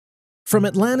From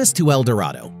Atlantis to El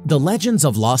Dorado, the legends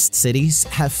of lost cities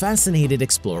have fascinated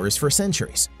explorers for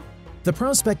centuries. The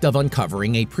prospect of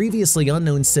uncovering a previously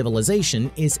unknown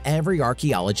civilization is every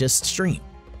archaeologist's dream.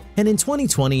 And in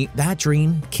 2020, that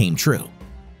dream came true.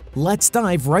 Let's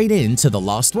dive right into the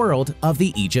lost world of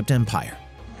the Egypt Empire.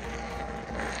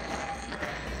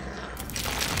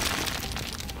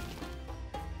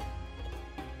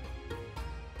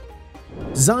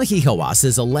 Zahi Hawass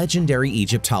is a legendary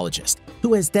Egyptologist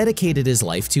who has dedicated his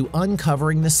life to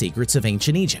uncovering the secrets of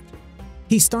ancient Egypt.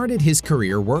 He started his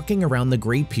career working around the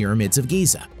Great Pyramids of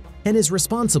Giza and is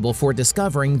responsible for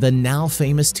discovering the now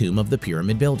famous tomb of the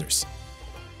pyramid builders.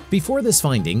 Before this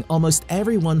finding, almost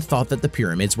everyone thought that the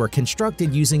pyramids were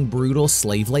constructed using brutal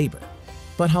slave labor.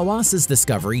 But Hawass's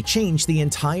discovery changed the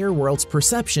entire world's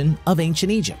perception of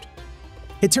ancient Egypt.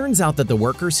 It turns out that the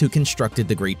workers who constructed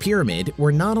the Great Pyramid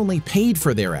were not only paid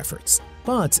for their efforts,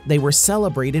 but they were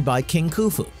celebrated by King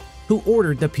Khufu, who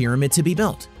ordered the pyramid to be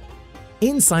built.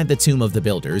 Inside the tomb of the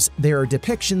builders, there are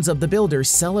depictions of the builders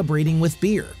celebrating with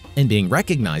beer and being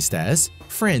recognized as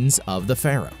friends of the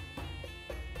pharaoh.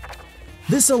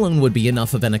 This alone would be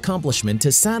enough of an accomplishment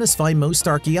to satisfy most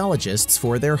archaeologists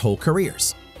for their whole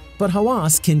careers. But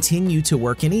Hawass continued to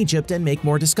work in Egypt and make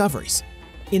more discoveries.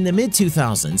 In the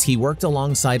mid-2000s, he worked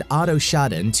alongside Otto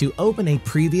Schaden to open a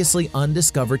previously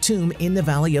undiscovered tomb in the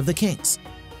Valley of the Kings.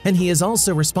 And he is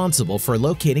also responsible for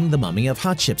locating the mummy of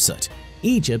Hatshepsut,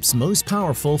 Egypt's most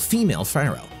powerful female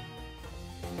pharaoh.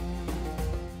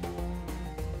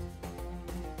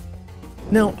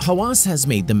 Now, Hawass has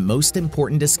made the most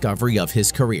important discovery of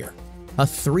his career, a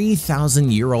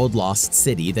 3,000-year-old lost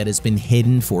city that has been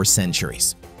hidden for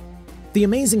centuries. The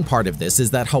amazing part of this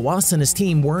is that Hawass and his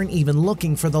team weren't even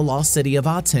looking for the lost city of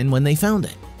Aten when they found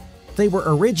it. They were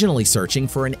originally searching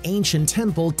for an ancient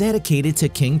temple dedicated to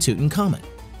King Tutankhamun.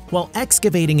 While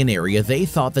excavating an area they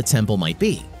thought the temple might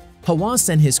be, Hawass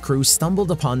and his crew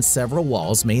stumbled upon several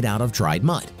walls made out of dried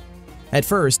mud. At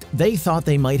first, they thought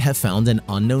they might have found an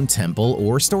unknown temple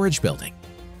or storage building.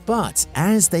 But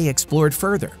as they explored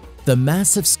further, the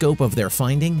massive scope of their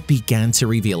finding began to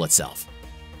reveal itself.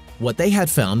 What they had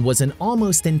found was an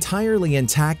almost entirely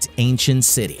intact ancient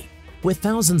city, with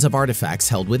thousands of artifacts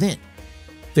held within.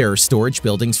 There are storage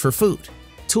buildings for food,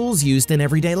 tools used in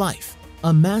everyday life,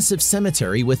 a massive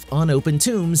cemetery with unopened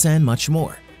tombs, and much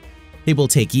more. It will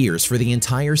take years for the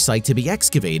entire site to be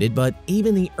excavated, but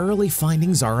even the early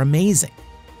findings are amazing.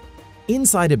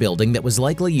 Inside a building that was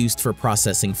likely used for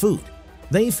processing food,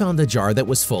 they found a jar that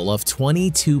was full of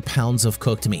 22 pounds of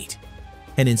cooked meat.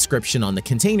 An inscription on the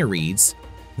container reads,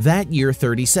 "That year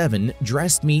 37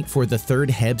 dressed meat for the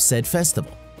third Heb-Sed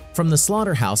festival, from the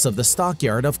slaughterhouse of the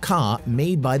stockyard of Ka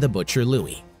made by the butcher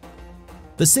Louis."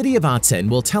 The city of Aten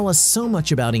will tell us so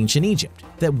much about ancient Egypt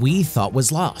that we thought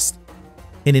was lost.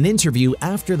 In an interview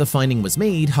after the finding was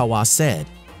made, Hawass said,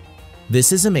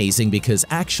 "This is amazing because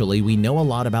actually we know a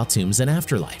lot about tombs and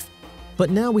afterlife. But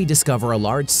now we discover a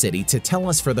large city to tell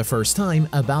us for the first time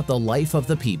about the life of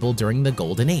the people during the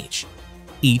Golden Age.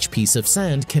 Each piece of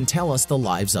sand can tell us the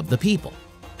lives of the people,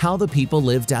 how the people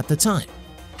lived at the time,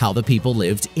 how the people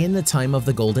lived in the time of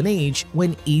the Golden Age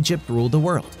when Egypt ruled the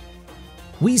world.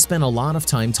 We spent a lot of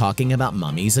time talking about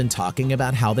mummies and talking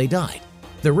about how they died,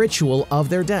 the ritual of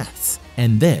their deaths,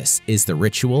 and this is the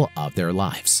ritual of their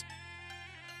lives."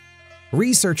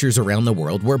 Researchers around the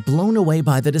world were blown away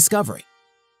by the discovery.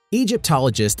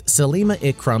 Egyptologist Salima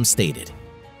Ikram stated,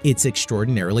 "It's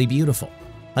extraordinarily beautiful.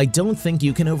 I don't think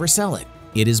you can oversell it.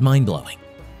 It is mind-blowing."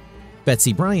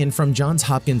 Betsy Bryan from Johns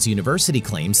Hopkins University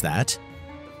claims that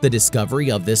the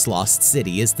discovery of this lost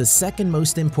city is the second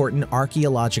most important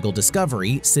archaeological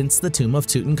discovery since the tomb of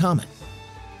Tutankhamun.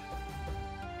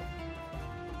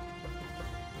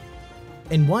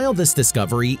 And while this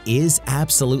discovery is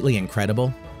absolutely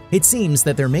incredible, it seems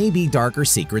that there may be darker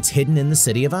secrets hidden in the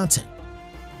city of Aten.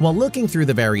 While looking through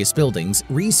the various buildings,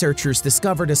 researchers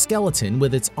discovered a skeleton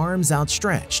with its arms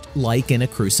outstretched, like in a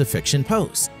crucifixion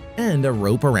pose, and a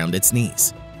rope around its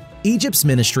knees. Egypt's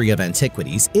Ministry of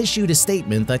Antiquities issued a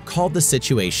statement that called the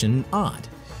situation odd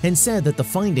and said that the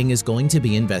finding is going to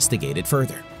be investigated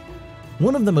further.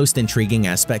 One of the most intriguing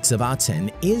aspects of Aten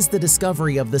is the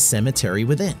discovery of the cemetery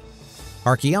within.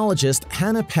 Archaeologist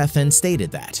Hannah Pethen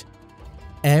stated that,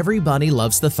 "Everybody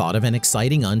loves the thought of an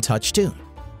exciting untouched tomb.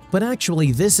 But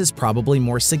actually, this is probably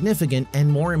more significant and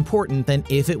more important than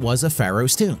if it was a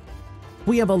pharaoh's tomb.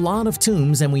 We have a lot of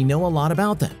tombs and we know a lot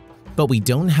about them, but we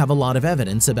don't have a lot of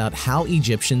evidence about how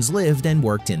Egyptians lived and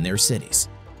worked in their cities."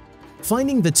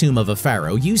 Finding the tomb of a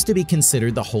pharaoh used to be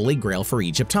considered the holy grail for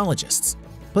Egyptologists.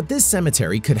 But this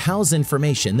cemetery could house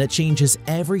information that changes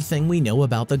everything we know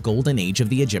about the golden age of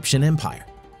the Egyptian Empire.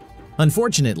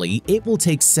 Unfortunately, it will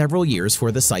take several years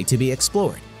for the site to be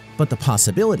explored, but the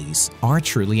possibilities are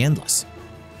truly endless.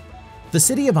 The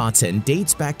city of Aten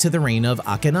dates back to the reign of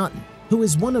Akhenaten, who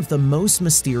is one of the most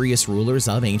mysterious rulers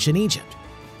of ancient Egypt.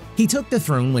 He took the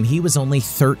throne when he was only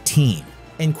 13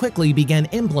 and quickly began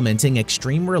implementing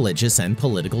extreme religious and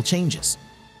political changes.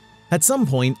 At some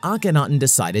point, Akhenaten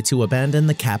decided to abandon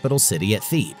the capital city at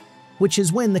Thebes, which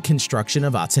is when the construction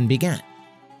of Aten began.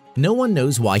 No one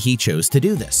knows why he chose to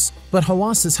do this, but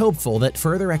Hawass is hopeful that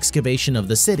further excavation of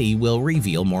the city will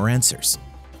reveal more answers.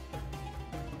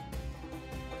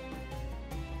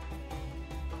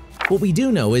 What we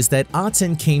do know is that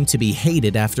Aten came to be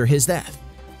hated after his death,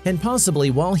 and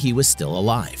possibly while he was still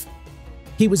alive.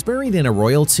 He was buried in a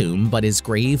royal tomb, but his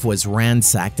grave was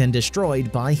ransacked and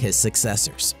destroyed by his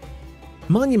successors.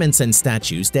 Monuments and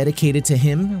statues dedicated to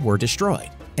him were destroyed,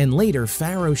 and later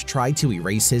pharaohs tried to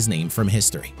erase his name from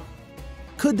history.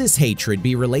 Could this hatred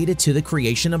be related to the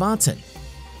creation of Aten?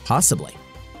 Possibly,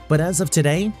 but as of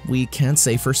today, we can't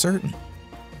say for certain.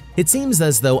 It seems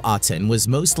as though Aten was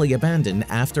mostly abandoned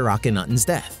after Akhenaten's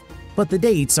death, but the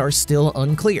dates are still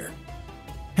unclear.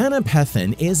 Hannah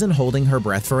Pethin isn't holding her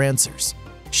breath for answers.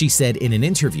 She said in an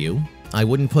interview, "I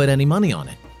wouldn't put any money on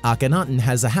it. Akhenaten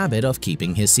has a habit of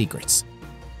keeping his secrets."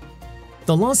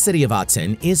 The lost city of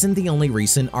Aten isn't the only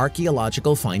recent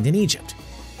archaeological find in Egypt.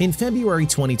 In February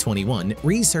 2021,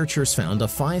 researchers found a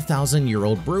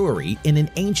 5,000-year-old brewery in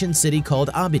an ancient city called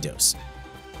Abydos.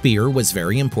 Beer was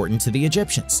very important to the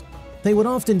Egyptians. They would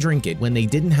often drink it when they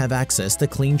didn't have access to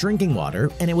clean drinking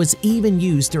water, and it was even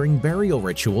used during burial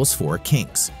rituals for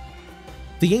kings.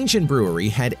 The ancient brewery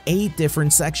had 8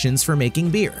 different sections for making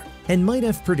beer and might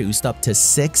have produced up to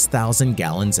 6,000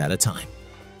 gallons at a time.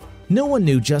 No one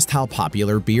knew just how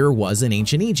popular beer was in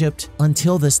ancient Egypt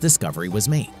until this discovery was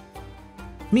made.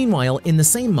 Meanwhile, in the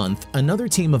same month, another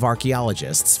team of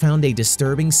archaeologists found a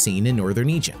disturbing scene in northern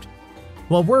Egypt.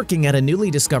 While working at a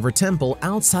newly discovered temple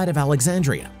outside of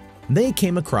Alexandria, they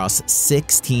came across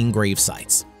 16 grave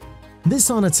sites. This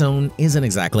on its own isn't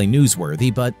exactly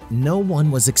newsworthy, but no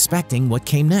one was expecting what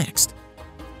came next.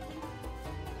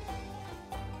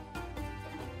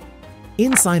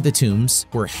 Inside the tombs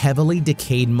were heavily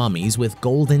decayed mummies with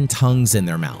golden tongues in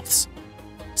their mouths.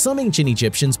 Some ancient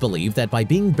Egyptians believed that by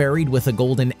being buried with a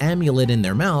golden amulet in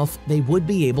their mouth, they would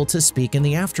be able to speak in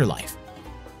the afterlife.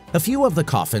 A few of the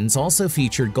coffins also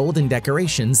featured golden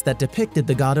decorations that depicted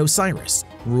the god Osiris,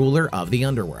 ruler of the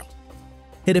underworld.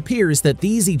 It appears that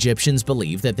these Egyptians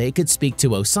believed that they could speak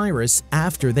to Osiris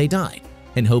after they died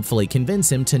and hopefully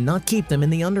convince him to not keep them in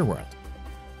the underworld.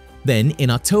 Then, in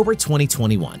October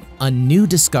 2021, a new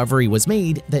discovery was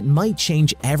made that might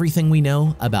change everything we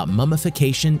know about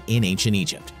mummification in ancient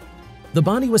Egypt. The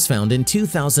body was found in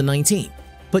 2019,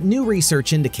 but new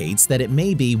research indicates that it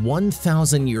may be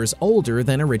 1,000 years older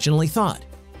than originally thought,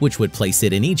 which would place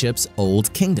it in Egypt's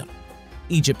Old Kingdom.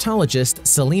 Egyptologist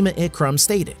Salima Ikram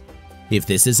stated, "If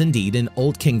this is indeed an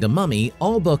Old Kingdom mummy,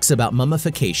 all books about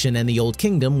mummification and the Old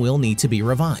Kingdom will need to be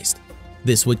revised.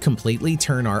 This would completely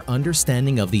turn our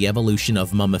understanding of the evolution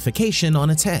of mummification on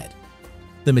its head.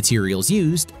 The materials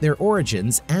used, their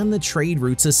origins, and the trade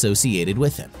routes associated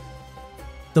with them."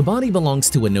 The body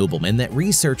belongs to a nobleman that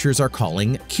researchers are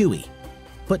calling Kui,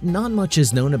 but not much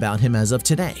is known about him as of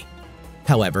today.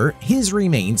 However, his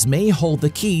remains may hold the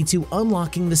key to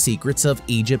unlocking the secrets of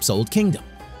Egypt's Old Kingdom,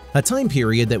 a time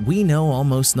period that we know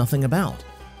almost nothing about.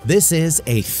 This is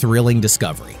a thrilling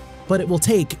discovery, but it will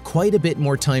take quite a bit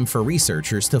more time for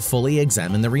researchers to fully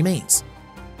examine the remains.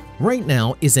 Right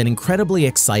now is an incredibly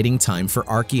exciting time for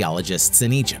archaeologists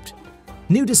in Egypt.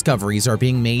 New discoveries are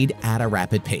being made at a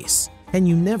rapid pace, and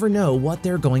you never know what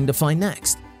they're going to find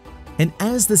next. And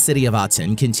as the city of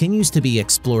Aten continues to be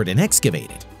explored and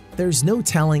excavated, there's no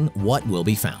telling what will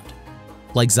be found.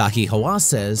 Like Zahi Hawass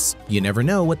says, you never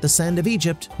know what the sand of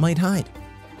Egypt might hide.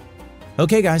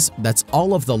 Okay guys, that's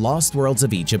all of the Lost Worlds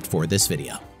of Egypt for this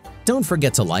video. Don't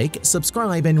forget to like,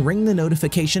 subscribe, and ring the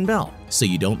notification bell so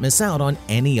you don't miss out on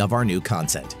any of our new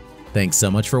content. Thanks so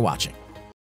much for watching.